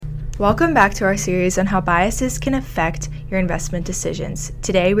Welcome back to our series on how biases can affect your investment decisions.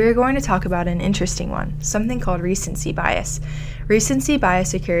 Today we are going to talk about an interesting one, something called recency bias. Recency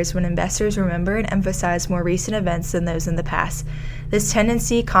bias occurs when investors remember and emphasize more recent events than those in the past. This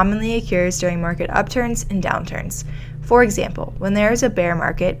tendency commonly occurs during market upturns and downturns. For example, when there is a bear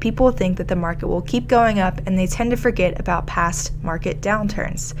market, people think that the market will keep going up and they tend to forget about past market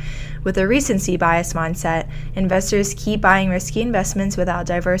downturns. With a recency bias mindset, investors keep buying risky investments without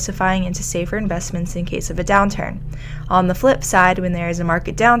diversifying into safer investments in case of a downturn. On the flip side, when there is a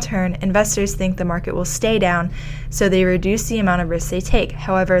market downturn, investors think the market will stay down, so they reduce the amount of risk they take.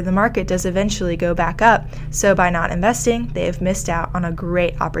 However, the market does eventually go back up, so by not investing, they have missed out on a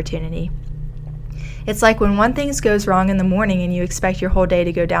great opportunity. It's like when one thing goes wrong in the morning and you expect your whole day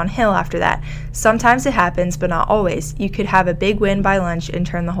to go downhill after that. Sometimes it happens, but not always. You could have a big win by lunch and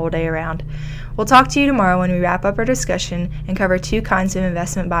turn the whole day around. We'll talk to you tomorrow when we wrap up our discussion and cover 2 kinds of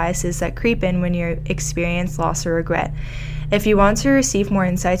investment biases that creep in when you experience loss or regret. If you want to receive more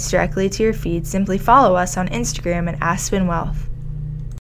insights directly to your feed, simply follow us on Instagram at Aspen Wealth.